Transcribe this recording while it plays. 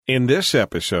In this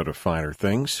episode of Finer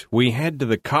Things, we head to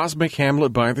the cosmic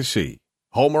hamlet by the sea,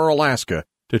 Homer, Alaska,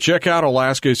 to check out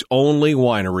Alaska's only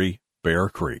winery, Bear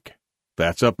Creek.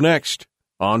 That's up next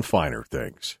on Finer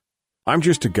Things. I'm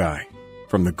just a guy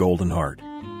from the Golden Heart,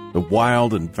 the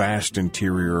wild and vast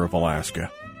interior of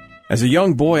Alaska. As a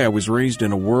young boy, I was raised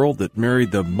in a world that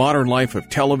married the modern life of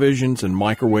televisions and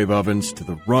microwave ovens to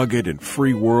the rugged and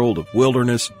free world of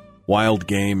wilderness, wild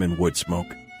game, and wood smoke.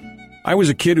 I was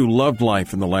a kid who loved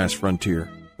life in the last frontier,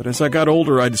 but as I got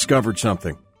older, I discovered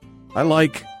something. I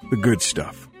like the good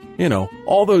stuff. You know,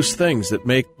 all those things that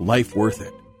make life worth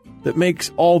it, that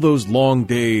makes all those long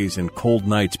days and cold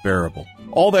nights bearable.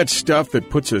 All that stuff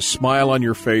that puts a smile on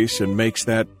your face and makes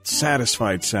that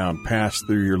satisfied sound pass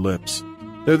through your lips.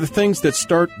 They're the things that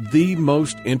start the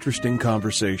most interesting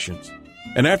conversations.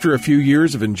 And after a few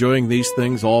years of enjoying these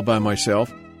things all by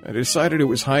myself, I decided it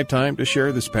was high time to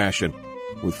share this passion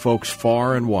with folks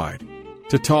far and wide,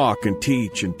 to talk and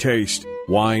teach and taste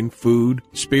wine, food,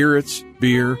 spirits,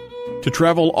 beer, to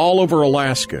travel all over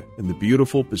Alaska in the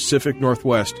beautiful Pacific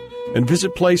Northwest and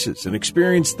visit places and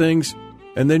experience things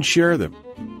and then share them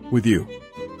with you.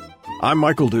 I'm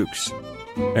Michael Dukes,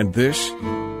 and this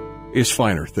is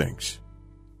Finer Things.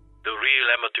 The real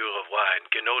amateur of wine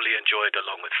can only enjoy it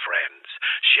along with friends,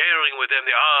 sharing with them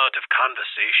the art of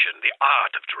conversation, the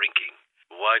art of drinking.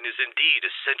 Wine is indeed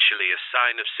essentially a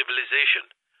sign of civilization,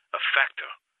 a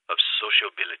factor of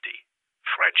sociability,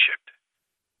 friendship.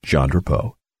 Jean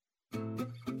Drapeau.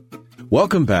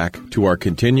 Welcome back to our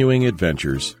continuing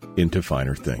adventures into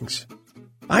Finer Things.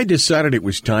 I decided it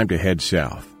was time to head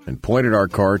south and pointed our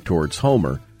car towards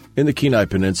Homer in the Kenai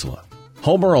Peninsula.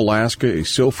 Homer, Alaska is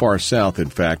so far south, in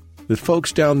fact, that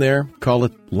folks down there call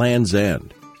it Land's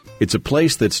End. It's a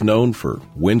place that's known for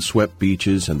windswept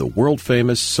beaches and the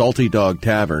world-famous Salty Dawg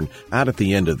tavern out at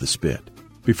the end of the spit.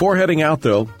 Before heading out,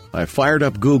 though, I fired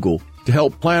up Google to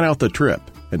help plan out the trip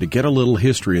and to get a little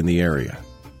history in the area.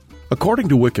 According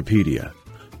to Wikipedia,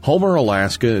 Homer,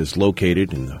 Alaska is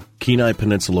located in the Kenai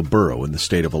Peninsula borough in the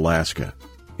state of Alaska.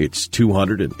 It's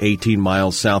 218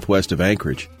 miles southwest of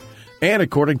Anchorage, and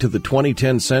according to the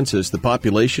 2010 census, the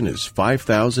population is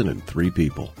 5,003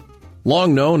 people.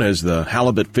 Long known as the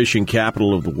halibut fishing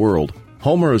capital of the world,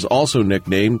 Homer is also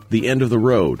nicknamed the End of the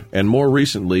Road, and more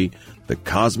recently, the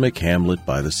Cosmic Hamlet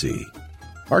by the Sea.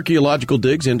 Archaeological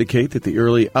digs indicate that the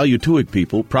early Alutiiq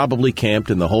people probably camped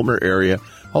in the Homer area,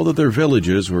 although their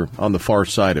villages were on the far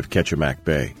side of Ketchimak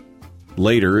Bay.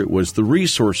 Later, it was the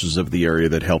resources of the area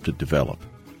that helped it develop.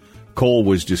 Coal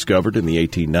was discovered in the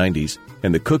 1890s,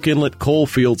 and the Cook Inlet Coal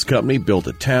Fields Company built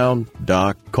a town,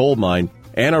 dock, coal mine,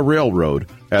 and a railroad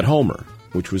at Homer,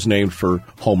 which was named for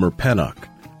Homer Pennock,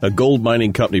 a gold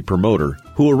mining company promoter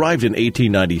who arrived in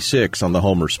 1896 on the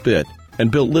Homer Spit and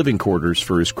built living quarters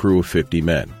for his crew of 50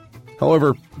 men.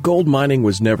 However, gold mining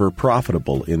was never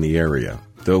profitable in the area,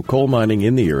 though coal mining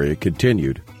in the area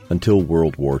continued until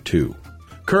World War II.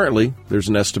 Currently, there's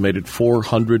an estimated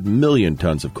 400 million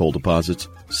tons of coal deposits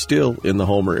still in the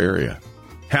Homer area.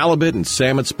 Halibut and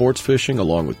salmon sports fishing,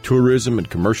 along with tourism and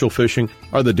commercial fishing,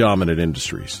 are the dominant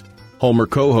industries. Homer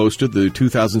co-hosted the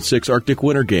 2006 Arctic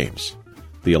Winter Games.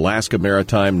 The Alaska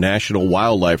Maritime National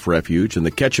Wildlife Refuge and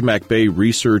the Ketchimak Bay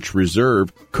Research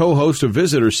Reserve co-host a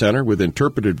visitor center with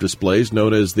interpretive displays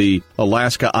known as the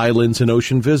Alaska Islands and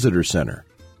Ocean Visitor Center.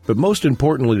 But most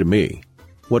importantly to me,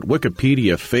 what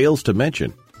Wikipedia fails to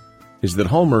mention is that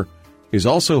Homer is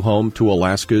also home to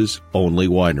Alaska's only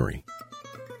winery.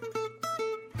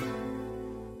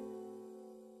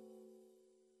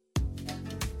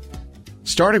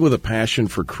 Starting with a passion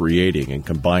for creating and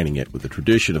combining it with the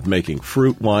tradition of making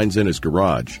fruit wines in his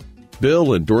garage,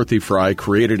 Bill and Dorothy Fry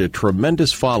created a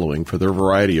tremendous following for their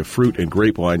variety of fruit and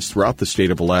grape wines throughout the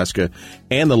state of Alaska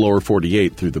and the lower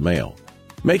 48 through the mail.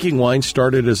 Making wine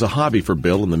started as a hobby for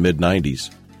Bill in the mid-90s.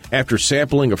 After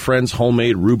sampling a friend's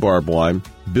homemade rhubarb wine,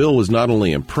 Bill was not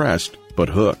only impressed, but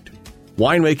hooked.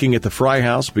 Winemaking at the Fry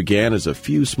House began as a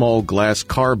few small glass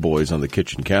carboys on the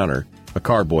kitchen counter. A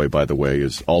carboy, by the way,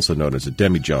 is also known as a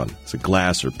demijohn. It's a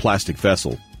glass or plastic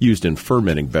vessel used in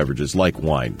fermenting beverages like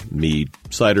wine, mead,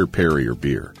 cider, perry, or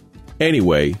beer.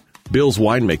 Anyway, Bill's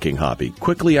winemaking hobby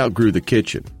quickly outgrew the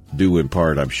kitchen, due in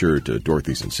part, I'm sure, to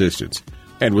Dorothy's insistence,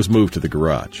 and was moved to the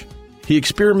garage. He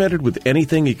experimented with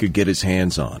anything he could get his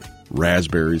hands on: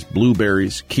 raspberries,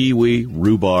 blueberries, kiwi,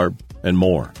 rhubarb, and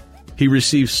more. He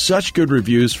received such good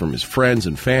reviews from his friends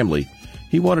and family,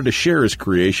 he wanted to share his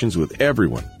creations with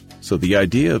everyone. So the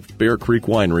idea of Bear Creek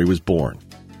Winery was born.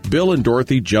 Bill and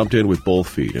Dorothy jumped in with both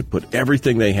feet and put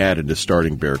everything they had into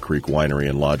starting Bear Creek Winery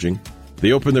and Lodging.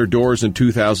 They opened their doors in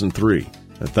 2003,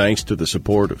 and thanks to the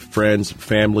support of friends,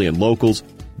 family, and locals,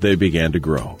 they began to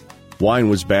grow. Wine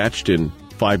was batched in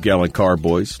 5-gallon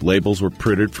carboys, labels were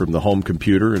printed from the home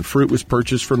computer, and fruit was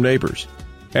purchased from neighbors.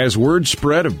 As word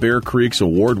spread of Bear Creek's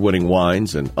award-winning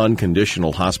wines and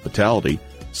unconditional hospitality,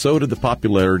 so did the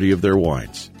popularity of their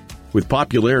wines. With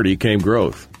popularity came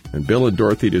growth, and Bill and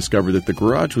Dorothy discovered that the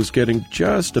garage was getting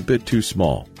just a bit too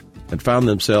small and found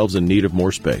themselves in need of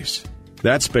more space.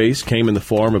 That space came in the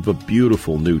form of a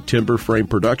beautiful new timber frame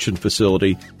production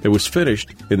facility that was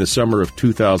finished in the summer of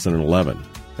 2011,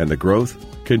 and the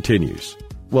growth continues.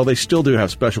 While they still do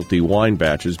have specialty wine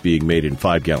batches being made in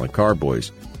 5-gallon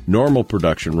carboys, normal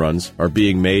production runs are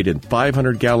being made in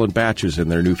 500-gallon batches in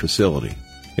their new facility.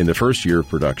 In the first year of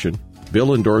production,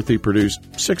 Bill and Dorothy produced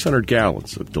 600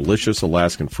 gallons of delicious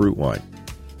Alaskan fruit wine.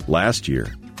 Last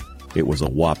year, it was a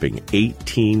whopping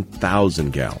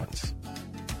 18,000 gallons.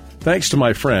 Thanks to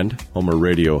my friend, Homer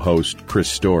Radio host Chris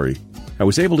Story, I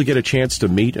was able to get a chance to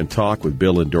meet and talk with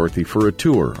Bill and Dorothy for a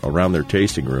tour around their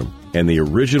tasting room and the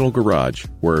original garage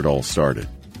where it all started.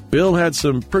 Bill had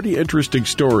some pretty interesting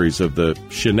stories of the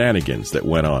shenanigans that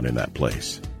went on in that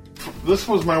place. This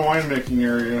was my winemaking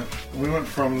area. We went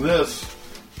from this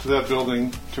to that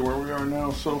building to where we are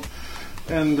now.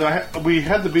 We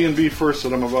had the B&B first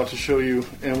that I'm about to show you,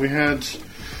 and we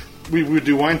would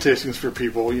do wine tastings for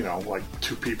people, like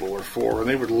 2 people or 4, and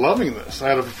they were loving this. I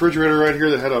had a refrigerator right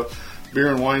here that had a beer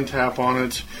and wine tap on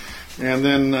it, and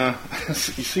then you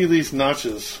see these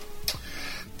notches.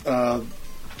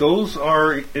 Those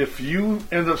are, if you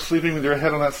end up sleeping with your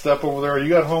head on that step over there, you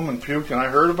got home and puked and I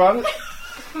heard about it,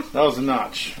 that was a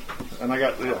notch. And I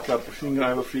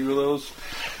have a few of those.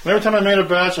 And every time I made a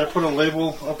batch, I put a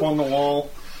label up on the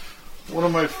wall. One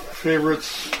of my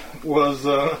favorites was,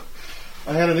 I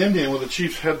had an Indian with a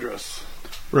chief's headdress.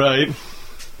 Right.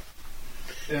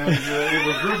 And it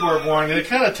was rhubarb wine, and it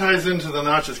kind of ties into the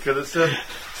notches because it said,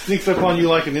 sneaks up on you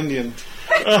like an Indian.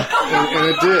 and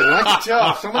it did. And I could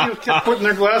tell. Somebody kept putting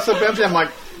their glass up empty. I'm like,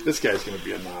 this guy's going to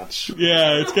be a notch.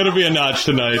 Yeah, it's going to be a notch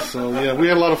tonight. So, yeah, we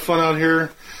had a lot of fun out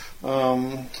here.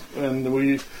 I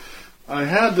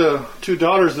had 2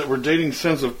 daughters that were dating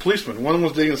sons of policemen. One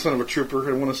was dating the son of a trooper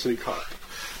and one a city cop.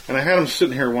 And I had them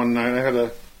sitting here one night. I had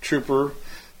a trooper,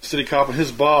 city cop, and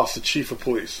his boss, the chief of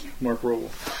police, Mark Roble.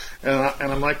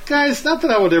 And I'm like, guys, not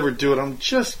that I would ever do it. I'm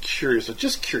just curious.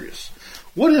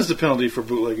 What is the penalty for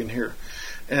bootlegging here?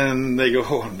 And they go,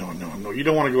 oh, no. You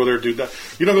don't want to go there, dude.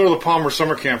 You don't go to the Palmer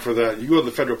summer camp for that. You go to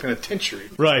the federal penitentiary.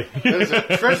 Right. That is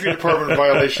a Treasury Department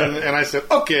violation. And I said,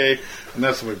 okay. And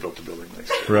that's when we built the building next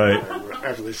year. Right.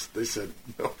 After they said,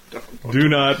 no. Do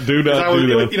not do that.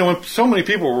 When so many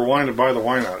people were wanting to buy the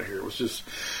wine out of here, it was just...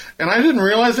 And I didn't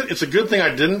realize it. It's a good thing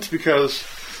I didn't, because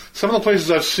some of the places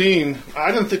I've seen,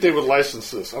 I didn't think they would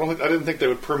license this. I didn't think they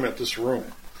would permit this room.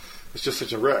 It's just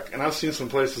such a wreck. And I've seen some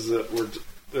places that were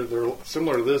they're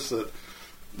similar to this that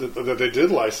they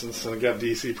did license and got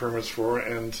DC permits for.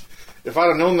 And if I'd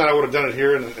have known that, I would have done it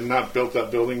here and not built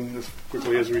that building as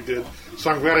quickly as we did. So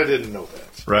I'm glad I didn't know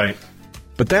that. Right.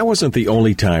 But that wasn't the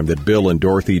only time that Bill and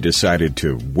Dorothy decided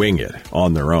to wing it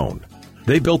on their own.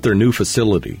 They built their new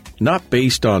facility, not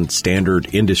based on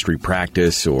standard industry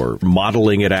practice or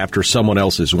modeling it after someone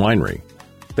else's winery.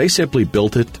 They simply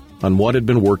built it on what had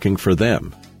been working for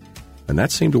them. And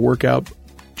that seemed to work out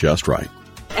just right.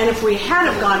 And if we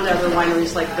had have gone to other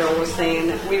wineries, like Bill was saying,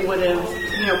 we would have,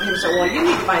 people said, well, you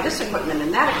need to buy this equipment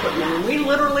and that equipment. And we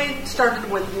literally started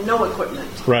with no equipment.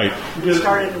 Right. We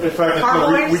started with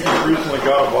carboys. We just recently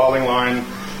got a bottling line.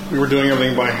 We were doing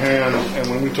everything by hand. And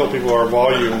when we told people our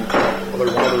volume,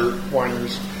 other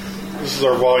wineries, this is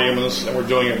our volume, and we're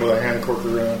doing it with a hand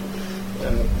corker and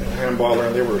a hand bottler,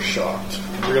 and they were shocked.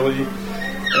 Really?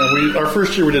 And our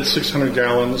first year we did 600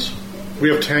 gallons. We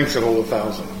have tanks that hold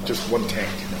 1,000, just one tank.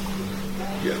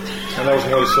 Yeah, and that's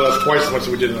twice as much as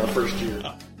we did in our first year.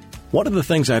 One of the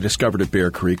things I discovered at Bear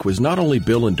Creek was not only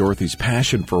Bill and Dorothy's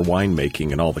passion for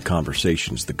winemaking and all the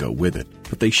conversations that go with it,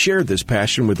 but they shared this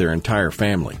passion with their entire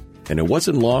family. And it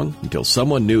wasn't long until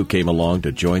someone new came along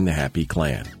to join the happy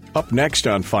clan. Up next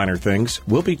on Finer Things,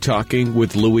 we'll be talking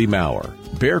with Louis Maurer,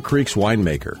 Bear Creek's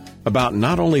winemaker, about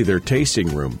not only their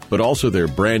tasting room, but also their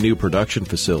brand new production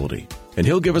facility. And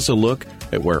he'll give us a look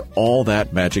at where all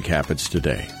that magic happens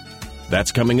today.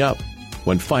 That's coming up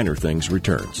when Finer Things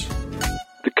returns.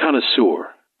 The connoisseur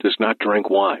does not drink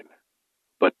wine,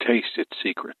 but taste its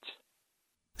secrets.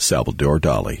 Salvador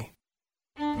Dali.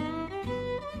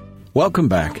 Welcome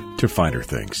back to Finer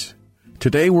Things.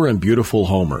 Today we're in beautiful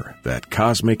Homer, that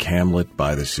cosmic hamlet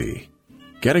by the sea,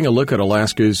 getting a look at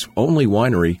Alaska's only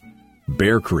winery,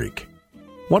 Bear Creek.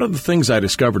 One of the things I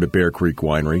discovered at Bear Creek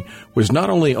Winery was not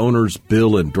only owners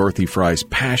Bill and Dorothy Fry's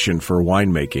passion for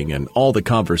winemaking and all the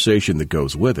conversation that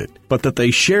goes with it, but that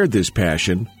they shared this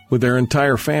passion with their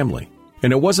entire family.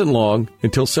 And it wasn't long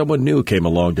until someone new came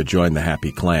along to join the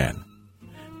happy clan.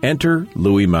 Enter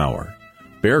Louis Maurer,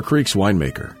 Bear Creek's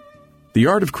winemaker. The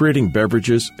art of creating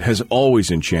beverages has always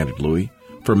enchanted Louis,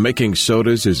 from making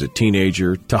sodas as a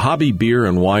teenager to hobby beer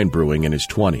and wine brewing in his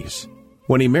 20s.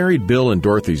 When he married Bill and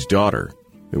Dorothy's daughter,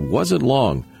 it wasn't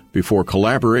long before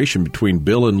collaboration between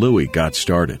Bill and Louis got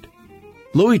started.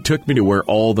 Louis took me to where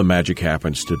all the magic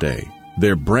happens today,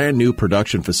 their brand new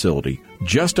production facility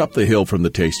just up the hill from the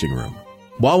tasting room.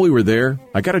 While we were there,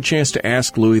 I got a chance to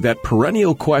ask Louis that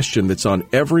perennial question that's on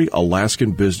every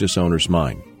Alaskan business owner's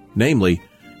mind, namely,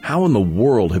 how in the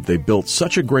world have they built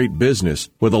such a great business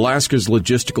with Alaska's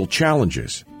logistical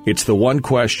challenges? It's the one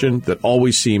question that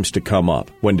always seems to come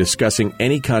up when discussing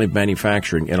any kind of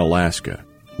manufacturing in Alaska.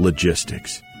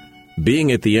 Logistics.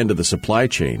 Being at the end of the supply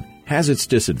chain has its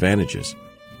disadvantages.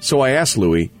 So I asked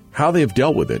Louis how they've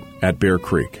dealt with it at Bear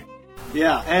Creek.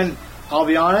 Yeah, and I'll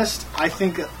be honest, I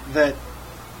think that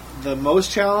the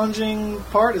most challenging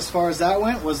part as far as that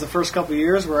went was the first couple of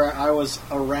years where I was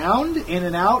around, in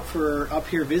and out for up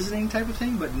here visiting type of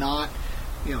thing, but not,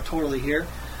 totally here.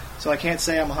 So I can't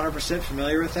say I'm 100%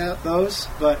 familiar with those,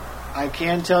 but I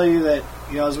can tell you that,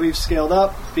 as we've scaled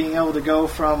up, being able to go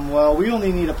from, we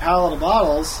only need a pallet of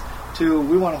bottles to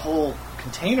we want a whole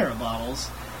container of bottles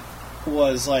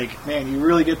was like, man, you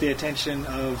really get the attention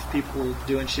of people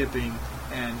doing shipping,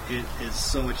 and it is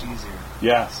so much easier.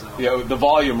 Yeah, so, the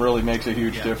volume really makes a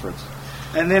huge difference.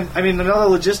 And then,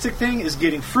 another logistic thing is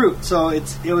getting fruit. So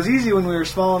it was easy when we were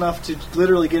small enough to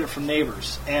literally get it from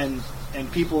neighbors and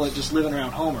people that just living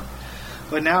around Homer.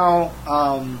 But now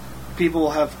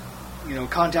people have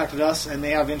contacted us, and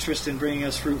they have interest in bringing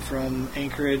us fruit from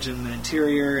Anchorage and the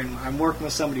interior. And I'm working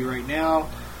with somebody right now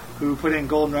who put in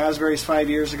golden raspberries 5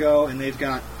 years ago, and they've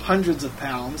got hundreds of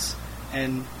pounds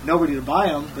and nobody to buy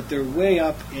them, but they're way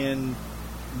up in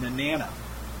Nanana.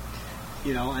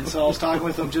 And so I was talking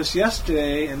with them just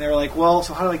yesterday, and they're like, well,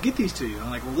 so how do I get these to you? I'm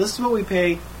like, well, this is what we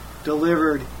pay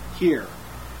delivered here.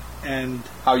 And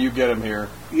how you get them here.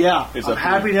 Yeah, I'm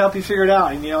happy to help you figure it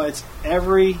out.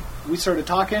 And, we started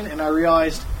talking, and I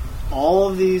realized all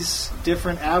of these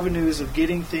different avenues of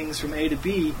getting things from A to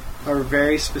B are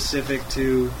very specific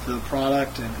to the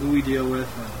product and who we deal with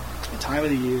and the time of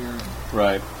the year.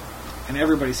 Right. And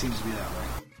everybody seems to be that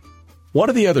way. One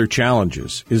of the other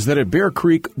challenges is that at Bear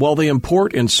Creek, while they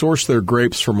import and source their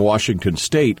grapes from Washington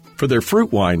State for their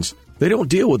fruit wines, they don't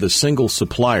deal with a single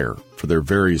supplier for their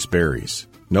various berries.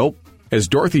 Nope. As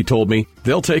Dorothy told me,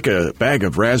 they'll take a bag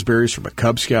of raspberries from a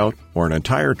Cub Scout or an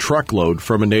entire truckload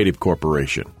from a native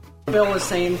corporation. Bill was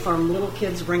saying from little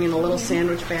kids bringing a little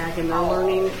sandwich bag, and they're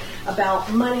learning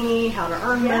about money, how to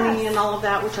earn money, and all of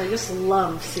that, which I just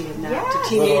love seeing that to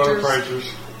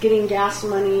teenagers. Getting gas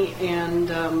money, and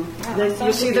then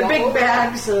you see the big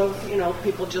bags of,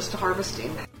 people just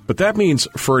harvesting. But that means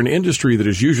for an industry that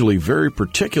is usually very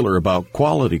particular about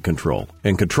quality control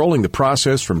and controlling the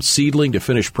process from seedling to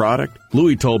finished product,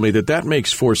 Louis told me that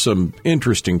makes for some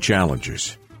interesting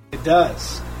challenges. It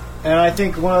does. And I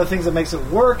think one of the things that makes it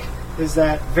work is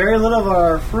that very little of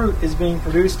our fruit is being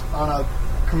produced on a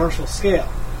commercial scale.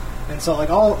 And so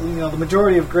the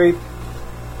majority of grape,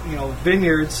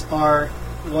 vineyards are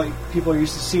what people are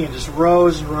used to seeing, just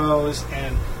rows and rows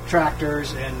and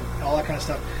tractors and all that kind of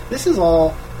stuff. This is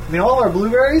all, all of our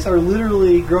blueberries are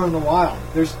literally grown in the wild.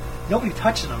 There's nobody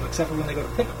touching them except for when they go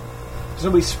to pick them. There's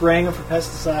nobody spraying them for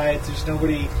pesticides. There's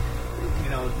nobody,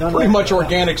 none pretty much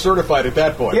organic certified at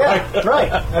that point. Yeah,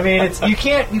 right. It's you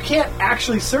can't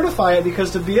actually certify it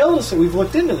because to be able to, we've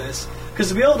looked into this, because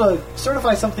to be able to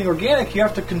certify something organic, you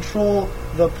have to control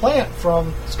the plant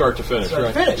from start to finish.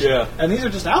 Yeah. And these are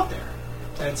just out there.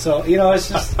 And so, it's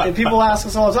just, people ask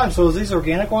us all the time, so is these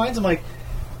organic wines? I'm like,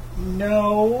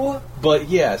 no. But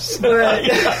yes.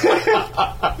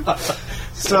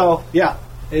 So, yeah,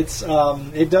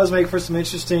 it does make for some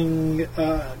interesting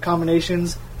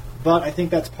combinations, but I think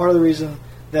that's part of the reason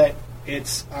that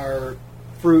our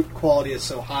fruit quality is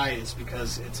so high is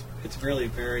because it's really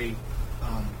very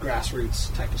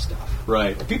grassroots type of stuff.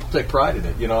 Right. And people take pride in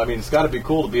it. It's got to be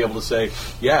cool to be able to say,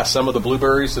 yeah, some of the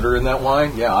blueberries that are in that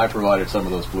wine, yeah, I provided some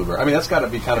of those blueberries. That's got to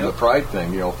be kind of a pride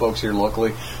thing. Folks here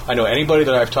locally. I know anybody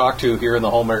that I've talked to here in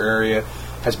the Homer area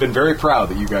has been very proud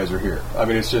that you guys are here.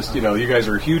 It's just, you guys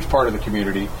are a huge part of the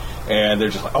community. and they're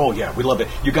just like, oh yeah, we love it.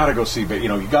 You got to go see,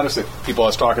 you got to see. People I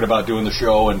was talking about doing the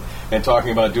show and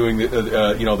talking about doing the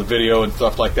the video and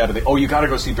stuff like that. And you got to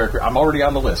go see Bear Creek. I'm already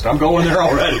on the list. I'm going there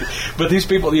already. But these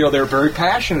people, they're very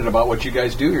passionate about what you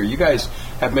guys do here. You guys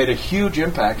have made a huge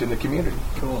impact in the community.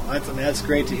 Cool. That's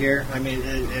great to hear. I mean,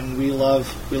 and we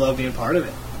love being part of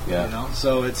it. Yeah.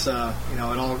 So it's it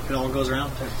all goes around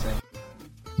type of thing.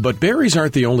 But berries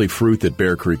aren't the only fruit that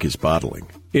Bear Creek is bottling.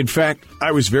 In fact,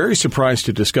 I was very surprised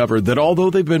to discover that although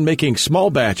they've been making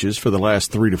small batches for the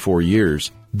last 3 to 4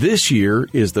 years, this year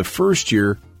is the first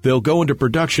year they'll go into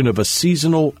production of a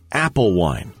seasonal apple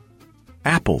wine.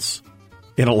 Apples.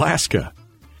 In Alaska.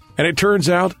 And it turns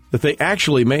out that they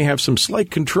actually may have some slight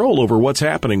control over what's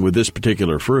happening with this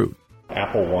particular fruit.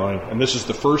 Apple wine. And this is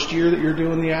the first year that you're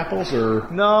doing the apples, or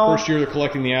no? First year they're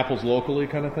collecting the apples locally,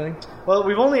 kind of thing? Well,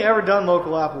 we've only ever done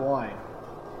local apple wine.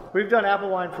 We've done apple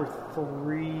wine for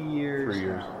 3 years. 3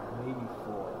 years. Now, maybe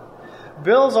 4.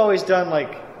 Bill's always done,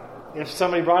 if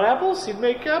somebody brought apples, he'd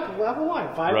make apple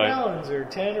wine, 5 gallons or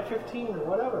 10 or 15 or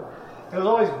whatever. It was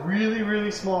always really,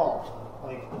 really small,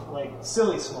 like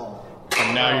silly small.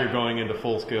 And now you're going into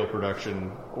full-scale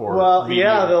production, or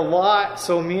the lot.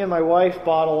 So me and my wife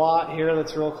bought a lot here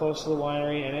that's real close to the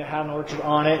winery, and it had an orchard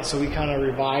on it. So we kind of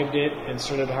revived it and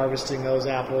started harvesting those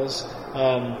apples,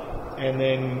 and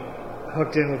then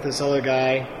hooked in with this other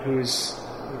guy who's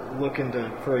looking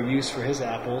for a use for his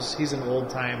apples. He's an old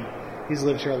time. He's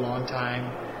lived here a long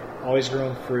time, always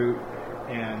grown fruit,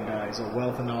 and he's a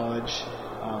wealth of knowledge.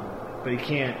 But he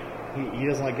can't. He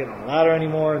doesn't like getting on the ladder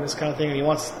anymore and this kind of thing, and he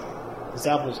wants his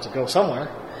apples to go somewhere.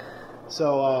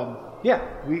 So,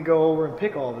 we go over and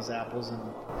pick all of his apples and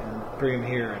bring them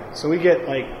here. And so we get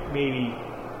maybe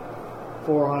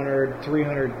 400,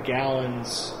 300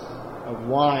 gallons of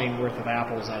wine worth of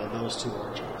apples out of those 2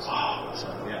 orchards. Wow.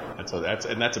 So,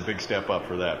 That's a big step up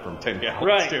for that, from 10 gallons.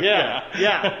 Right, to,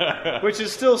 yeah. Which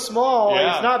is still small.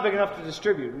 Yeah. It's not big enough to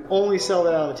distribute. We only sell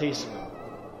that out of the tasting room.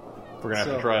 We're gonna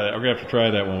have to try that. We're gonna have to try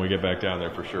that when we get back down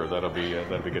there for sure. That'll be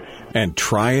good. And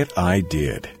try it I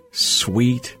did.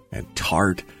 Sweet and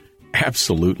tart,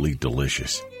 absolutely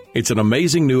delicious. It's an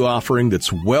amazing new offering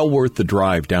that's well worth the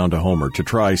drive down to Homer to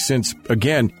try since,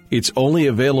 again, it's only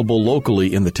available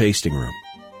locally in the tasting room.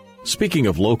 Speaking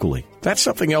of locally, that's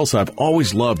something else I've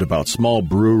always loved about small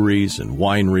breweries and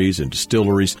wineries and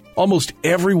distilleries. Almost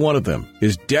every one of them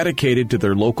is dedicated to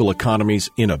their local economies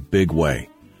in a big way.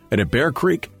 And at Bear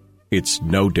Creek, it's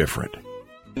no different.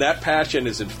 That passion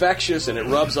is infectious, and it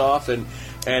rubs off, and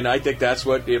I think that's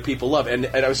what people love. And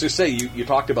I was just saying, you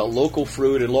talked about local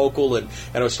fruit and local, and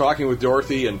I was talking with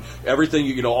Dorothy and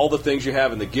everything, all the things you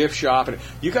have in the gift shop, and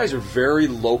you guys are very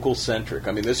local-centric.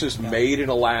 I mean, this is made in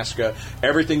Alaska.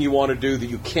 Everything you want to do that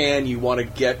you want to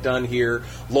get done here.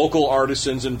 Local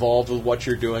artisans involved with what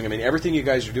you're doing. I mean, everything you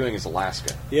guys are doing is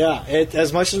Alaska. Yeah,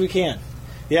 as much as we can.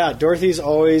 Yeah, Dorothy's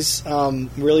always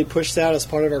really pushed that as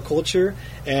part of our culture,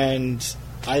 and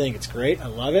I think it's great. I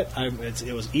love it.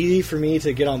 It was easy for me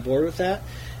to get on board with that,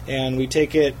 and we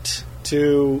take it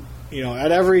to,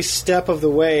 at every step of the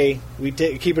way, we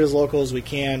keep it as local as we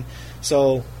can.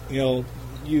 So,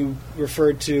 you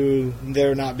referred to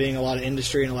there not being a lot of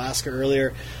industry in Alaska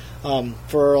earlier.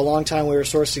 For a long time, we were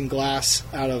sourcing glass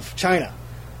out of China.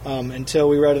 Until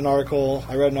we read an article.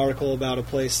 I read an article about a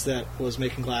place that was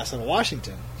making glass out of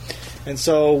Washington. And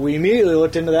so we immediately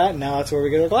looked into that, and now that's where we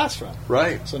get our glass from.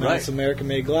 Right. So now it's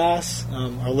American-made glass.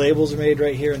 Our labels are made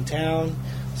right here in town.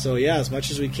 So, as much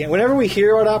as we can. Whenever we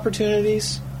hear about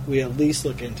opportunities, we at least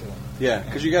look into them. Yeah,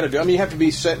 because you got to do. I mean, you have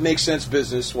to make sense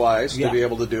business-wise to be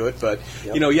able to do it. But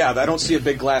I don't see a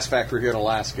big glass factory here in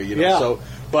Alaska. So,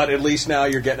 but at least now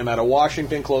you're getting them out of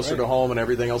Washington, closer to home, and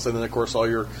everything else. And then, of course, all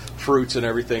your fruits and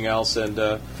everything else. And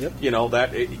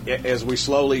that as we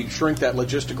slowly shrink that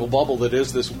logistical bubble that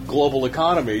is this global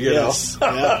economy, Yes,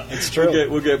 it's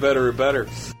true. we'll get better and better.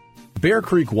 Bear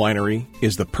Creek Winery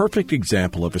is the perfect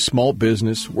example of a small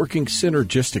business working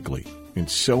synergistically in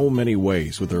so many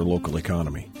ways with their local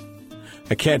economy.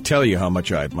 I can't tell you how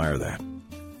much I admire that.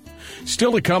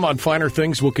 Still to come on Finer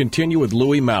Things, we'll continue with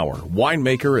Louis Maurer,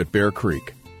 winemaker at Bear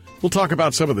Creek. We'll talk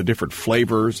about some of the different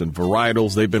flavors and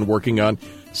varietals they've been working on,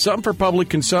 some for public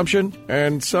consumption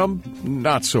and some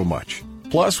not so much.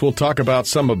 Plus, we'll talk about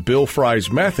some of Bill Fry's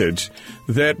methods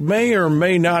that may or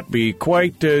may not be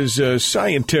quite as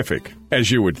scientific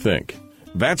as you would think.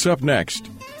 That's up next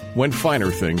when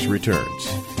Finer Things returns.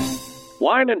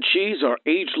 Wine and cheese are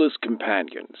ageless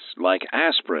companions, like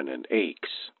aspirin and aches,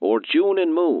 or June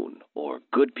and Moon, or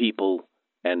Good People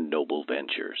and Noble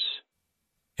Ventures.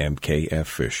 M.K.F.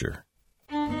 Fisher.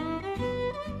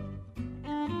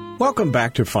 Welcome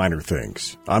back to Finer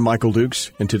Things. I'm Michael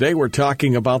Dukes, and today we're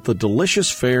talking about the delicious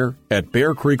fare at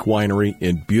Bear Creek Winery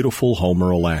in beautiful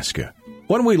Homer, Alaska.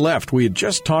 When we left, we had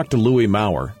just talked to Louis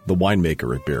Maurer, the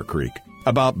winemaker at Bear Creek,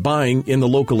 about buying in the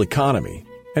local economy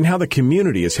and how the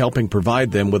community is helping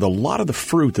provide them with a lot of the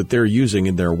fruit that they're using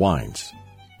in their wines.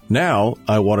 Now,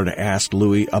 I wanted to ask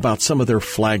Louis about some of their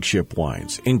flagship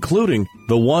wines, including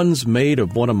the ones made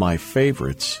of one of my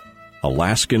favorites,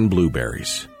 Alaskan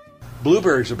blueberries.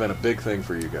 Blueberries have been a big thing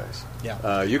for you guys.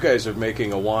 Yeah. You guys are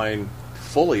making a wine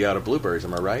fully out of blueberries,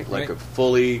 am I right? Like a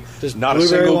fully, just not a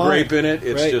single wine. grape in it.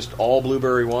 It's Right. just all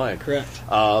blueberry wine. Correct.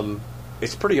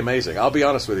 It's pretty amazing. I'll be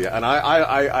honest with you. And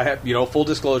I have, full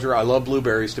disclosure, I love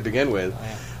blueberries to begin with.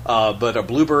 But a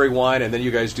blueberry wine, and then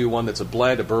you guys do one that's a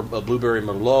blend, a blueberry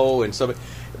Merlot, and some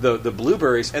the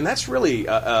blueberries, and that's really,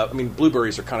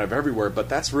 blueberries are kind of everywhere, but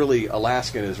that's really,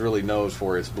 Alaskan is really known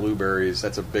for its blueberries.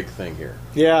 That's a big thing here.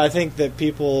 Yeah, I think that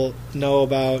people know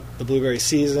about the blueberry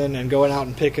season and going out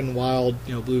and picking wild,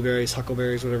 blueberries,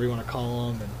 huckleberries, whatever you want to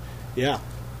call them,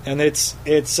 and it's.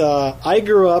 I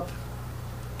grew up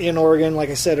in Oregon, like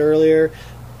I said earlier,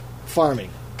 farming.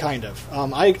 Kind of.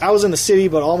 I was in the city,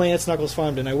 but all my aunts and uncles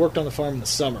farmed, and I worked on the farm in the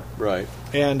summer. Right.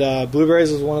 And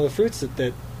blueberries was one of the fruits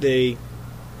that they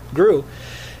grew.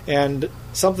 And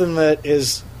something that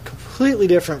is completely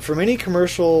different from any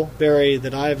commercial berry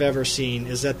that I've ever seen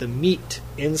is that the meat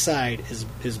inside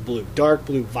is blue, dark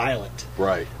blue, violet.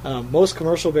 Right. Most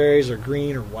commercial berries are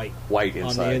green or white. White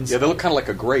inside. Yeah, they look kind of like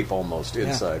a grape almost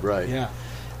inside, right. Yeah.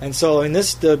 And so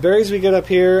the berries we get up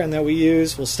here and that we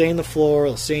use will stain the floor,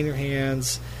 they'll stain your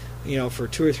hands, for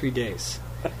 2 or 3 days.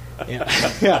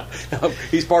 Yeah.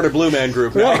 He's part of Blue Man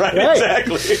Group now, right?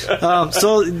 Exactly.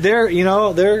 So they're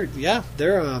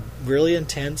really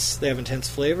intense. They have intense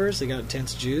flavors. They got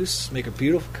intense juice, make a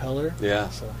beautiful color. Yeah.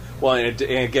 So. Well, and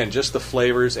again, just the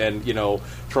flavors, and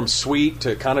from sweet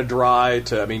to kind of dry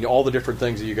to all the different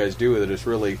things that you guys do with it is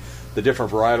really the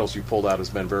different varietals you pulled out has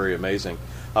been very amazing.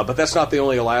 But that's not the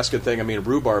only Alaskan thing.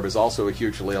 Rhubarb is also a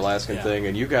hugely Alaskan thing,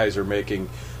 and you guys are making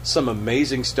some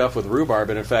amazing stuff with rhubarb.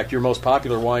 And in fact, your most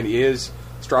popular wine is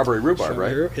strawberry rhubarb,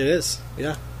 right? It is,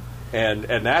 yeah. And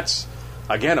that's,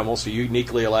 again, almost a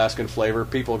uniquely Alaskan flavor.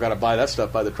 People got to buy that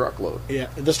stuff by the truckload. Yeah,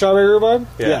 the strawberry rhubarb.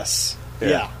 Yeah. Yes,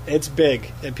 yeah, it's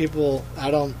big, and people,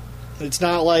 It's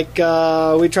not like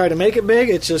we try to make it big.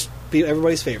 It's just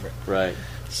everybody's favorite. Right.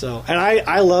 So, and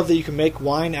I love that you can make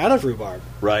wine out of rhubarb.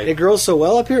 Right. It grows so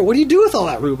well up here. What do you do with all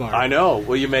that rhubarb? I know.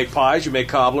 Well, you make pies, you make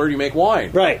cobbler, you make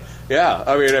wine. Right. Yeah.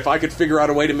 If I could figure out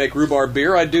a way to make rhubarb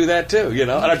beer, I'd do that too, And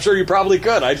I'm sure you probably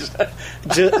could.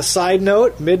 Just a side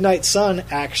note, Midnight Sun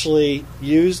actually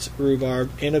used rhubarb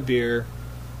in a beer.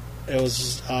 It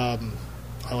was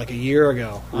like a year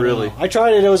ago. Really? I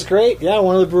tried it. It was great. Yeah,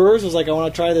 one of the brewers was like, I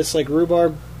want to try this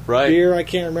rhubarb beer. I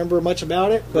can't remember much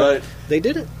about it, but they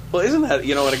did it. Well, isn't that,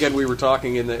 and again, we were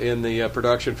talking in the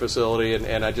production facility,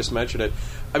 and I just mentioned it.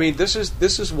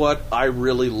 This is what I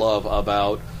really love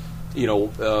about,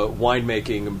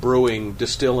 winemaking, brewing,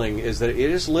 distilling, is that it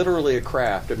is literally a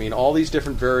craft. All these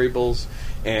different variables,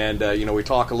 and, we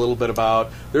talk a little bit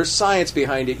about, there's science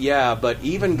behind it, but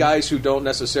even guys who don't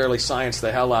necessarily science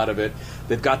the hell out of it,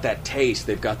 they've got that taste,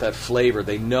 they've got that flavor,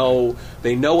 they know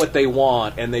what they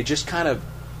want, and they just kind of,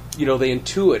 they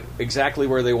intuit exactly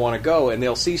where they want to go, and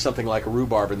they'll see something like a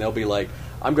rhubarb, and they'll be like,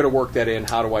 I'm going to work that in.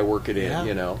 How do I work it in?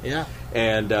 Yeah.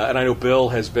 And I know Bill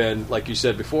has been, like you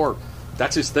said before,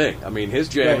 that's his thing. His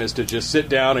jam is to just sit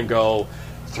down and go,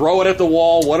 throw it at the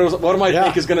wall. What do I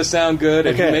think is going to sound good?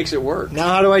 And he makes it work. Now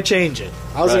how do I change it?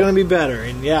 How's it going to be better?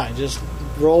 And just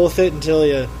roll with it until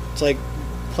it's like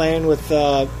playing with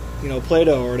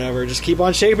Play-Doh or whatever. Just keep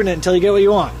on shaping it until you get what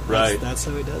you want. Right. That's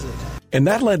how he does it. And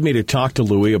that led me to talk to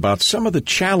Louis about some of the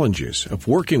challenges of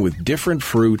working with different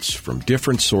fruits from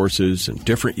different sources and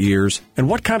different years, and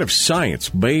what kind of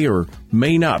science may or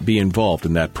may not be involved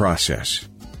in that process.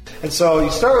 And so you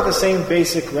start with the same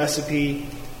basic recipe,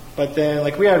 but then,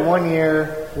 we had one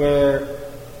year where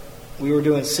we were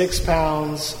doing 6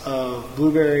 pounds of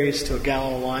blueberries to a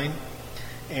gallon of wine,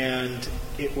 and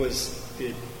it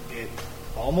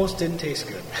almost didn't taste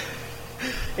good.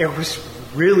 It was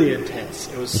really intense.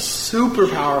 It was super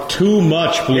powerful. Too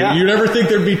much blueberry. Yeah. You never think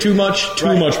there'd be too much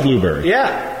blueberry.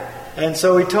 Yeah. And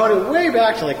so we toned it way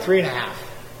back to 3.5.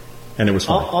 And it was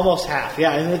fine. Almost half,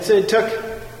 yeah. And it took,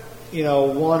 1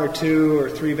 or 2 or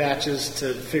 3 batches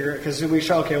to figure it, because we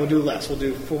said, okay, we'll do less. We'll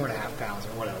do 4.5 pounds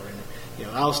or whatever. And,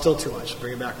 that was still too much.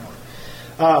 Bring it back more.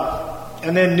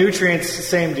 And then nutrients,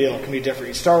 same deal, can be different.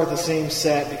 You start with the same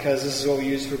set because this is what we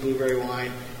use for blueberry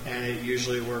wine, and it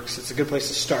usually works. It's a good place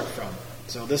to start from.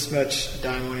 So this much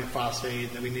diammonium phosphate, and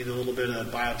then we need a little bit of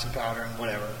biotin powder and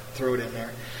whatever. Throw it in there.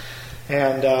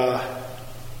 And a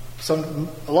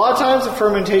lot of times the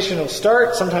fermentation will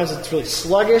start. Sometimes it's really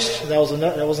sluggish. That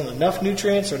wasn't enough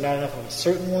nutrients, or not enough of a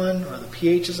certain one, or the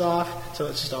pH is off. So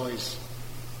it's just always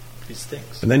these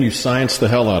things. And then you science the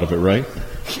hell out of it, right?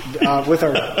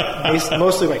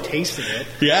 Mostly by tasting it.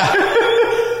 Yeah.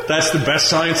 That's the best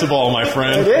science of all, my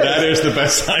friend. That is the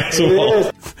best science of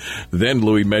all. Then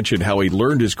Louis mentioned how he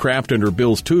learned his craft under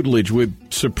Bill's tutelage with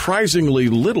surprisingly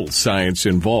little science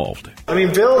involved. I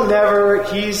mean, Bill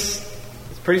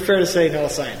it's pretty fair to say, not a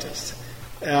scientist.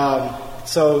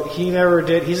 So he never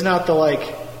did, he's not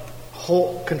the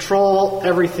whole control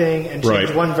everything and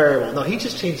change one variable. No, he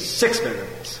just changed 6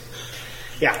 variables.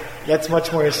 Yeah, that's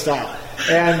much more his style.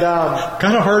 And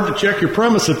kind of hard to check your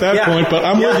premise at that point, but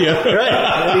I'm with you.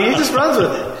 Right. He just runs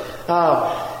with it.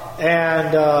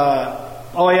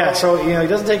 So he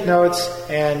doesn't take notes,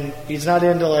 and he's not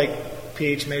into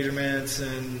pH measurements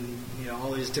and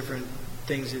all these different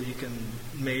things that you can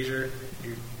measure.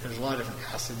 There's a lot of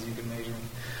different acids you can measure.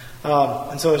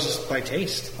 And so it's just by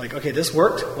taste. Okay, this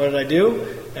worked. What did I do?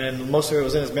 And most of it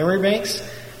was in his memory banks,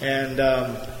 and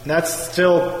that's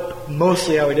still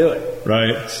mostly how we do it.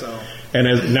 Right. So.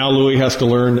 And now Louis has to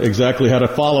learn exactly how to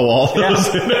follow all those.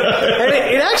 And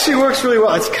it actually works really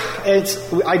well.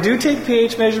 I do take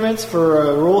pH measurements. For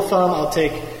a rule of thumb, I'll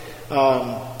take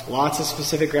lots of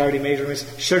specific gravity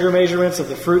measurements, sugar measurements of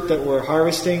the fruit that we're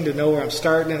harvesting to know where I'm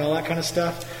starting and all that kind of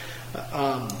stuff.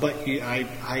 But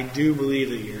I do believe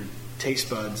that your taste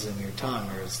buds and your tongue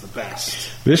is the best.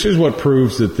 This is what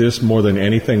proves that this, more than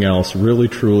anything else, really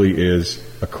truly is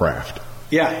a craft.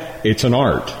 Yeah. It's an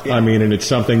art. Yeah. I mean, and it's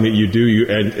something that you do,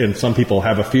 and some people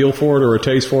have a feel for it or a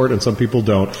taste for it, and some people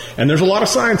don't. And there's a lot of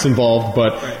science involved,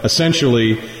 but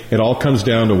essentially it all comes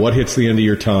down to what hits the end of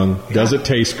your tongue, does it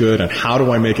taste good, and how do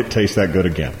I make it taste that good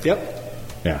again? Yep.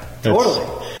 Yeah. Totally.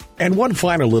 And one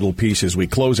final little piece as we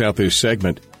close out this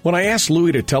segment. When I asked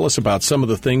Louis to tell us about some of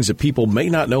the things that people may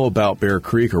not know about Bear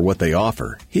Creek or what they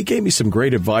offer, he gave me some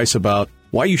great advice about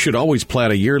why you should always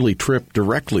plan a yearly trip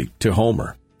directly to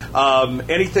Homer.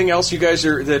 Anything else you guys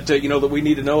that we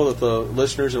need to know that the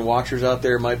listeners and watchers out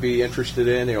there might be interested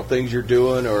in? Things you're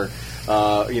doing, or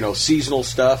seasonal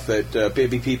stuff that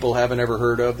maybe people haven't ever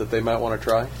heard of that they might want to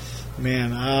try.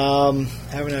 Man,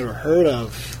 haven't ever heard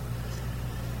of.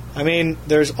 I mean,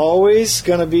 there's always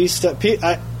going to be stuff.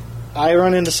 I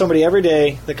run into somebody every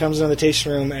day that comes into the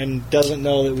tasting room and doesn't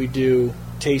know that we do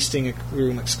tasting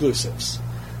room exclusives.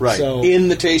 Right. So, in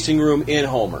the tasting room in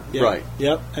Homer. Yep, right.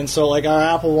 Yep. And so, our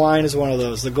apple wine is one of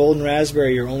those. The golden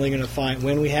raspberry, you're only going to find,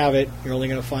 when we have it, you're only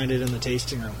going to find it in the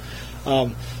tasting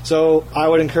room. So I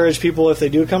would encourage people, if they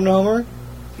do come to Homer,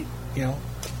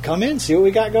 come in, see what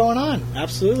we got going on.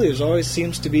 Absolutely. There's always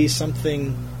seems to be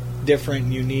something different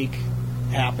and unique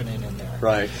happening in there.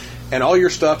 Right. And all your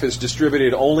stuff is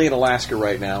distributed only in Alaska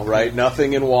right now, right?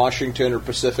 Nothing in Washington or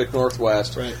Pacific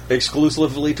Northwest. Right.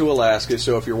 Exclusively to Alaska.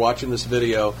 So if you're watching this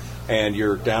video and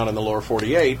you're down in the lower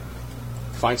 48,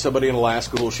 find somebody in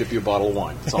Alaska who will ship you a bottle of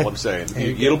wine. That's all I'm saying.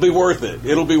 It'll be worth it.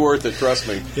 It'll be worth it, trust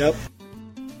me. Yep.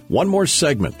 One more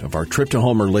segment of our trip to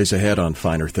Homer lays ahead on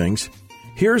Finer Things.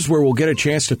 Here's where we'll get a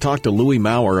chance to talk to Louis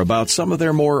Maurer about some of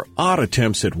their more odd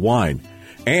attempts at wine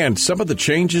and some of the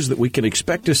changes that we can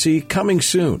expect to see coming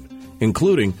soon,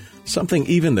 including something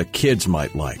even the kids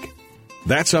might like.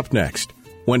 That's up next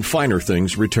when Finer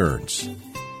Things returns.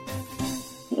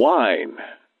 Wine,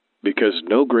 because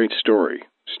no great story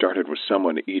started with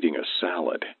someone eating a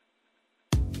salad.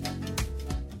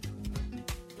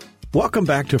 Welcome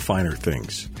back to Finer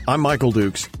Things. I'm Michael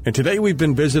Dukes, and today we've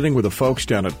been visiting with the folks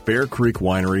down at Bear Creek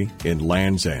Winery in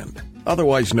Land's End,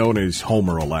 otherwise known as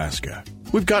Homer, Alaska.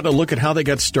 We've gotten a look at how they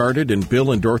got started in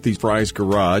Bill and Dorothy Fry's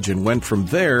garage and went from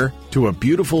there to a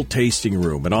beautiful tasting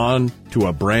room and on to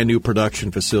a brand new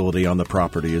production facility on the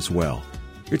property as well.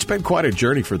 It's been quite a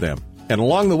journey for them, and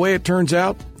along the way it turns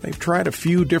out they've tried a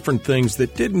few different things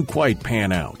that didn't quite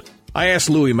pan out. I asked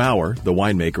Louis Maurer, the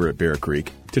winemaker at Bear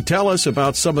Creek, to tell us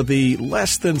about some of the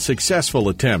less than successful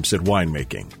attempts at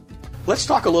winemaking. Let's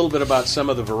talk a little bit about some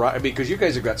of the variety, because you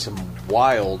guys have got some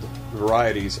wild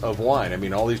varieties of wine. I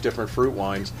mean, all these different fruit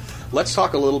wines. Let's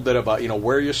talk a little bit about,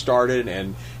 where you started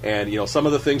and some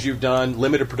of the things you've done,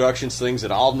 limited productions, things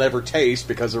that I'll never taste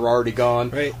because they're already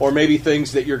gone, right. Or maybe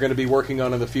things that you're going to be working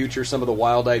on in the future, some of the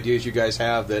wild ideas you guys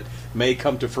have that may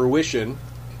come to fruition.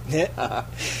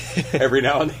 Every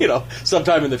now and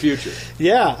sometime in the future.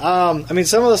 Yeah,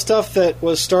 some of the stuff that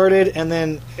was started and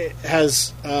then it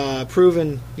has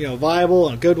proven viable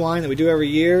and a good wine that we do every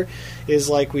year is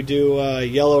like we do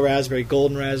yellow raspberry,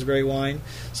 golden raspberry wine.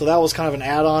 So that was kind of an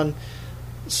add-on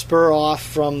spur off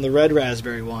from the red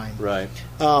raspberry wine. Right.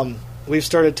 We've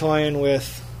started toying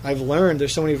with, I've learned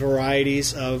there's so many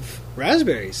varieties of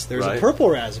raspberries. There's a purple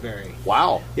raspberry.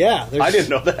 Wow. Yeah. I didn't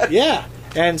know that. Yeah.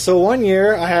 And so one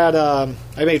year I had I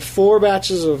made 4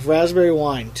 batches of raspberry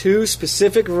wine, 2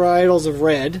 specific varietals of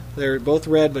red. They're both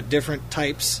red but different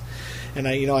types. And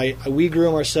we grew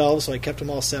them ourselves, so I kept them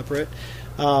all separate.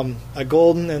 A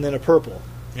golden and then a purple.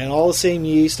 And all the same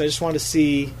yeast. I just wanted to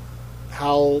see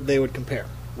how they would compare.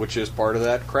 Which is part of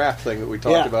that craft thing that we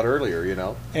talked about earlier,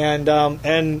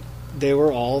 And they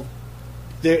were all...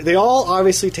 They all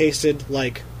obviously tasted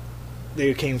like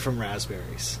they came from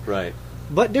raspberries. Right.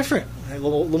 But different.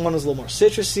 One was a little more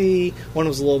citrusy. One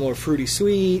was a little more fruity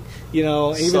sweet.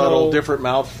 Even subtle, different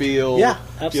mouthfeel. Yeah,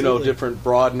 absolutely. Different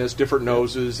broadness, different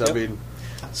noses. Yep. I mean...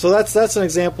 So that's an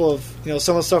example of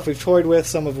some of the stuff we've toyed with.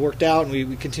 Some have worked out, and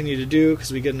we continue to do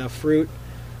because we get enough fruit.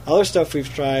 Other stuff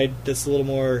we've tried that's a little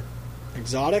more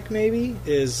exotic, maybe,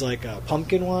 is like a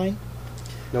pumpkin wine.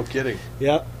 No kidding.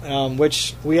 Yep,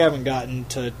 which we haven't gotten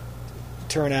to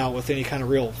turn out with any kind of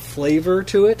real flavor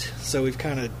to it. So we've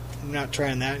kind of not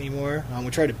trying that anymore. We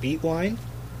tried a beet wine.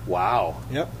 Wow.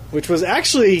 Yep, which was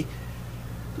actually...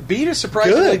 Beet is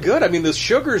surprisingly good. I mean, the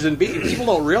sugars in beet, people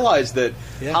don't realize that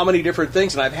how many different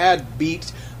things. And I've had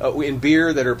beet in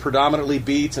beer that are predominantly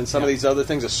beets and some of these other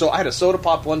things. So I had a soda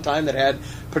pop one time that had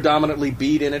predominantly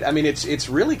beet in it. I mean, it's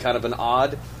really kind of an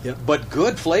odd but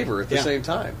good flavor at the same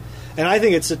time. And I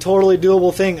think it's a totally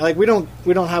doable thing. Like we don't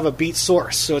have a beet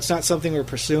source, so it's not something we're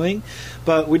pursuing.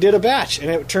 But we did a batch,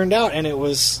 and it turned out, and it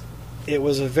was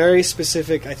a very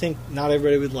specific. I think not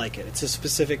everybody would like it. It's a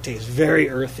specific taste, very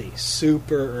earthy,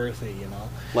 super earthy.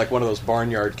 Like one of those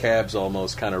barnyard cabs,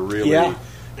 almost kind of really.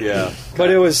 Yeah.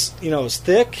 But it was it was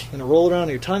thick, and it rolled around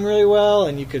your tongue really well,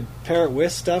 and you could pair it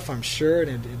with stuff, I'm sure,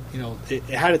 and it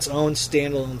had its own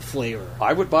standalone flavor.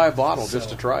 I would buy a bottle just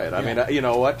to try it. I mean, you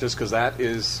know what? Just because that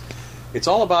is. It's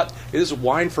all about, it is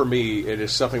wine for me, it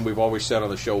is something we've always said on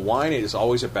the show. Wine is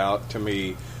always about, to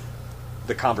me,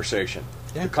 the conversation.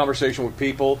 The conversation with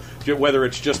people, whether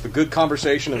it's just the good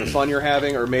conversation and the fun you're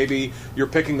having, or maybe you're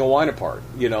picking the wine apart,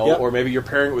 or maybe you're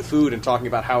pairing it with food and talking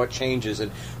about how it changes.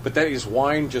 But that is,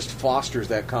 wine just fosters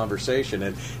that conversation.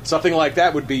 And something like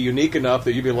that would be unique enough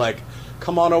that you'd be like,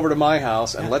 come on over to my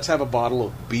house and let's have a bottle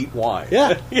of beet wine.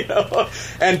 Yeah.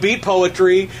 And beet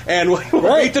poetry, and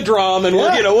we'll beat the drum, and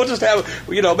we'll just have,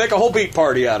 make a whole beet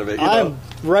party out of it. I'm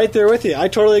right there with you. I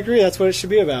totally agree. That's what it should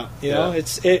be about.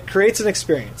 It creates an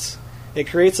experience. It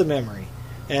creates a memory.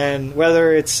 And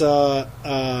whether it's you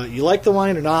like the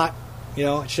wine or not,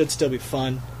 it should still be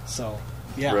fun. So,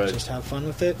 just have fun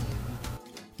with it.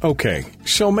 Okay,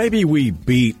 so maybe we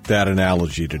beat that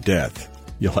analogy to death.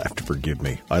 You'll have to forgive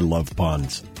me. I love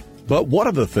puns. But one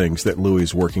of the things that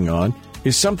Louie's working on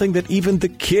is something that even the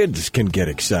kids can get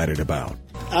excited about.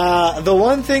 The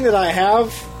one thing that I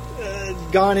have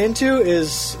gone into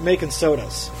is making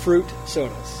sodas. Fruit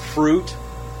sodas. Fruit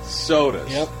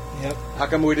sodas. Yep. How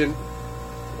come we didn't...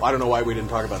 I don't know why we didn't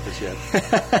talk about this yet.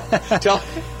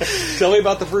 Tell me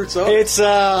about the fruit soda. It's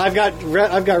I've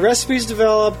got recipes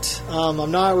developed.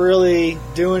 I'm not really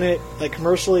doing it like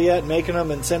commercially yet, making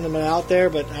them and sending them out there.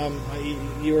 But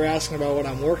you were asking about what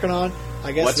I'm working on.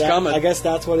 I guess coming? I guess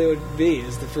that's what it would be.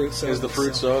 Is the fruit sodas? Is the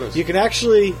fruit sodas? You can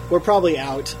actually. We're probably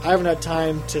out. I haven't had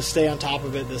time to stay on top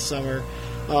of it this summer,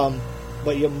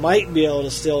 but you might be able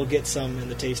to still get some in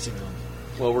the tasting room.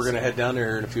 Well, we're going to head down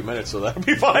there in a few minutes, so that'll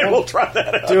be fine. We'll try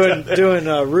that out. Doing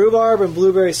rhubarb and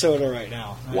blueberry soda right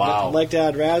now. Wow. I'd like to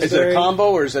add raspberry. Is it a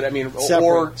combo, or is it, separate?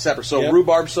 Or separate? So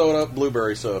rhubarb soda,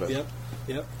 blueberry soda.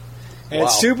 Yep. And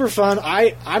it's super fun.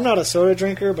 I'm not a soda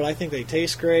drinker, but I think they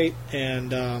taste great,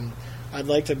 and I'd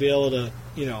like to be able to,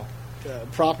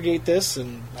 propagate this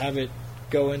and have it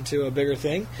go into a bigger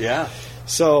thing. Yeah.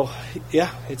 So,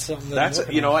 it's something that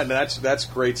and that's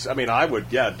great. I mean, I would,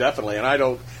 definitely. And I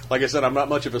don't, like I said, I'm not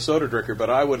much of a soda drinker, but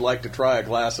I would like to try a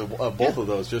glass of both of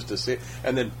those just to see.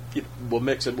 And then we'll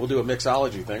mix it. We'll do a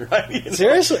mixology thing, right?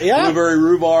 Seriously, yeah. Blueberry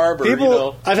rhubarb.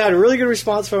 I've had a really good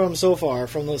response from them so far,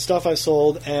 from the stuff I've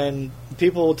sold, and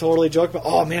people will totally joke about,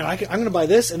 oh man, I'm going to buy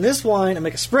this and this wine and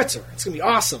make a spritzer. It's going to be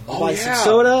awesome. I'll buy some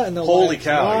soda and they'll holy buy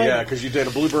cow, wine. yeah, because you did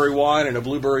a blueberry wine and a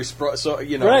blueberry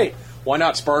right. Why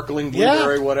not sparkling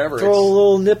blueberry, whatever? Throw a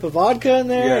little nip of vodka in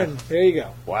there, and there you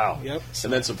go. Wow. Yep.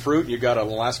 And then some fruit, and you got an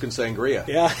Alaskan sangria.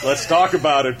 Yeah. Let's talk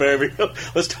about it, baby.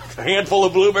 Let's talk a handful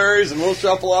of blueberries, and we'll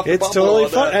shuffle off the It's buffalo totally on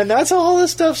fun. that. And that's how all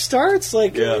this stuff starts.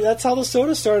 That's how the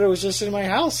soda started. It was just in my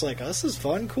house. Like, this is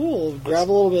fun, cool. Grab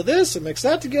a little bit of this and mix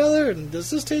that together, and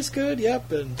does this taste good?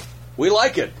 Yep. And we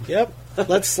like it. Yep.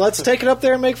 let's take it up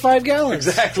there and make 5 gallons.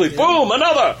 Exactly. Boom,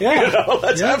 another. Yeah.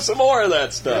 Let's have some more of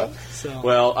that stuff. Yeah. So.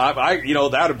 Well, I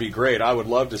that would be great. I would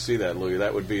love to see that, Louie.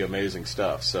 That would be amazing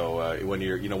stuff. So when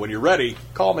you're ready,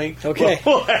 call me. Okay.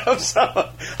 We'll have some.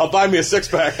 I'll buy me a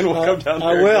 6-pack and we'll come down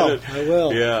there. I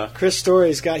will. Yeah. Chris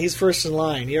Story's he's first in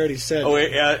line. He already said. Oh,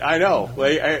 I know.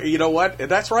 You know what?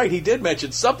 That's right. He did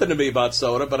mention something to me about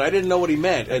soda, but I didn't know what he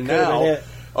meant. And now.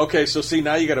 Okay, so see,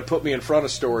 now you got to put me in front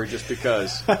of Story just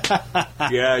because.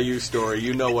 Yeah, you, Story.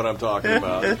 You know what I'm talking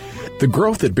about. The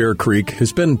growth at Bear Creek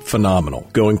has been phenomenal,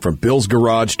 going from Bill's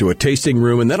garage to a tasting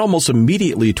room and then almost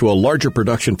immediately to a larger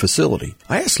production facility.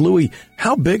 I asked Louie,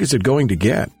 how big is it going to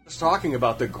get? I was talking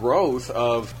about the growth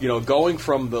of, going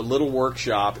from the little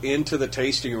workshop into the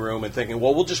tasting room and thinking,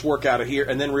 well, we'll just work out of here,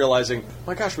 and then realizing,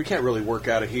 my gosh, we can't really work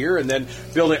out of here, and then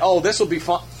building, this will be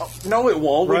fun. Oh, no, it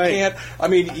won't. Right. We can't. I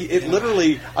mean,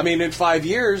 literally, in 5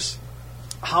 years,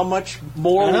 how much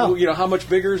more, how much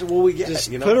bigger will we get? Just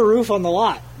put a roof on the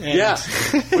lot. Yeah.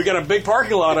 We got a big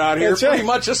parking lot out here. That's Pretty right.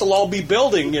 much this will all be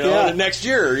building, the next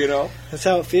year, That's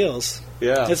how it feels.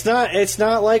 Yeah. It's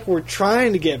not like we're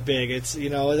trying to get big. It's,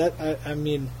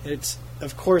 it's,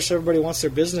 of course, everybody wants their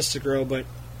business to grow, but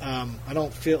I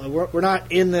don't feel, we're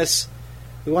not in this,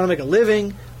 we want to make a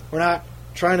living. We're not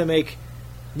trying to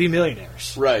be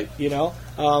millionaires. Right.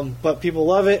 But people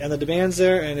love it, and the demand's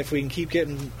there, and if we can keep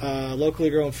getting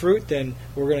locally grown fruit, then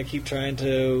we're going to keep trying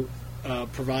to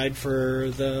provide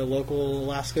for the local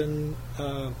Alaskan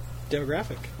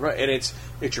demographic. Right, and it's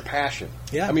your passion.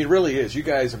 Yeah. It really is. You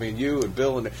guys, you and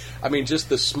Bill, and just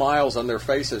the smiles on their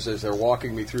faces as they're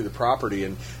walking me through the property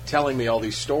and telling me all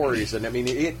these stories, and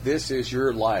this is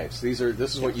your lives. This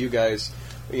is what you guys,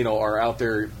 are out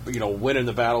there, winning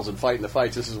the battles and fighting the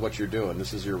fights. This is what you're doing.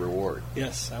 This is your reward.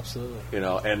 Yes, absolutely.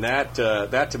 And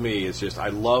that to me is just, I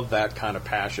love that kind of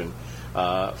passion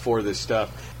for this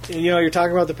stuff. You're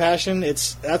talking about the passion.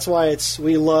 That's why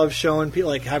we love showing people,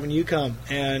 like having you come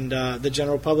and the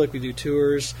general public. We do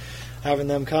tours, having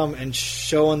them come and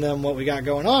showing them what we got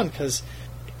going on, because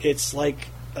it's like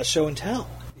a show and tell.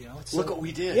 Look what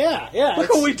we did. Yeah.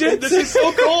 Look what we did. This is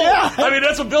so cool. Yeah.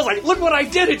 That's what Bill's like. Look what I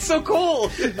did. It's so cool.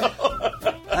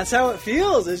 That's how it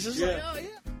feels. It's just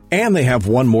And they have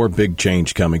one more big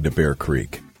change coming to Bear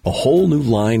Creek. A whole new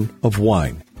line of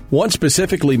wine. One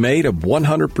specifically made of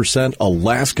 100%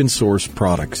 Alaskan-sourced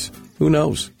products. Who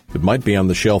knows? It might be on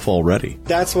the shelf already.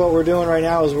 That's what we're doing right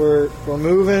now is we're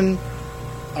moving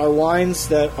our wines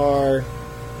that are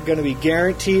going to be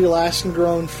guaranteed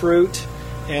Alaskan-grown fruit,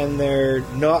 and they're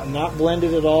not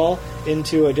blended at all,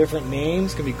 into a different name.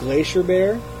 It's going to be Glacier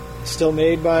Bear. Still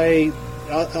made by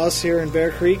us here in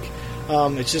Bear Creek.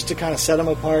 It's just to kind of set them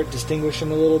apart, distinguish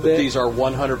them a little bit. These are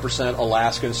 100%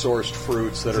 Alaskan-sourced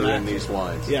fruits that are in these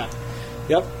wines. Yeah.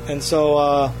 Yep. And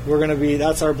so we're going to be,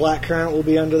 that's our black currant will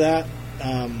be under that.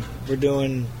 We're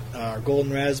doing our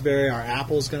golden raspberry. Our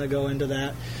apple's going to go into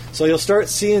that. So you'll start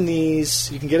seeing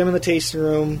these. You can get them in the tasting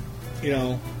room,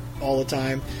 all the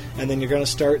time. And then you're going to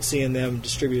start seeing them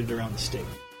distributed around the state.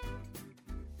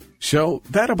 So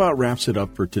that about wraps it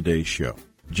up for today's show.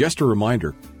 Just a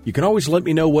reminder, you can always let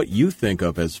me know what you think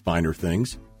of as finer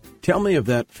things. Tell me of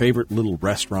that favorite little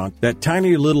restaurant, that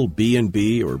tiny little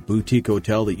B&B or boutique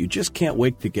hotel that you just can't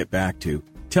wait to get back to.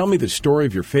 Tell me the story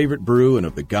of your favorite brew and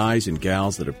of the guys and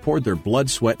gals that have poured their blood,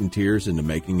 sweat, and tears into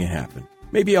making it happen.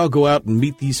 Maybe I'll go out and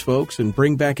meet these folks and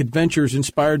bring back adventures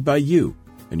inspired by you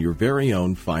and your very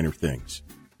own finer things.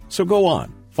 So go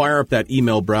on. Fire up that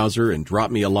email browser and drop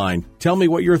me a line. Tell me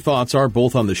what your thoughts are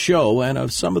both on the show and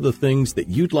of some of the things that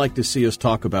you'd like to see us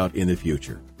talk about in the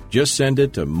future. Just send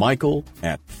it to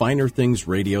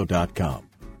michael@finerthingsradio.com.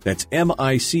 That's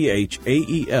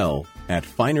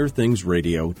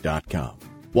michael@finerthingsradio.com.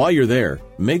 While you're there,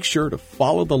 make sure to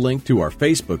follow the link to our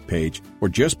Facebook page or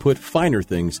just put Finer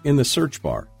Things in the search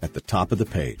bar at the top of the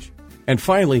page. And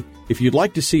finally, if you'd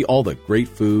like to see all the great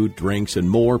food, drinks, and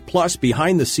more, plus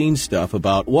behind-the-scenes stuff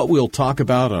about what we'll talk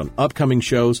about on upcoming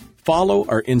shows, follow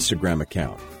our Instagram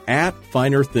account,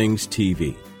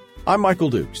 @FinerThingsTV. I'm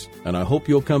Michael Dukes, and I hope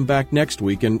you'll come back next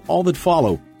week and all that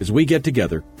follow as we get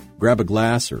together, grab a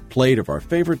glass or plate of our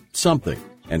favorite something,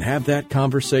 and have that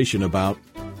conversation about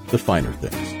the finer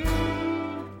things.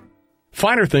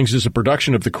 Finer Things is a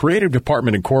production of the Creative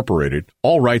Department Incorporated,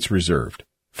 all rights reserved.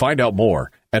 Find out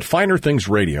more at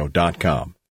finerthingsradio.com.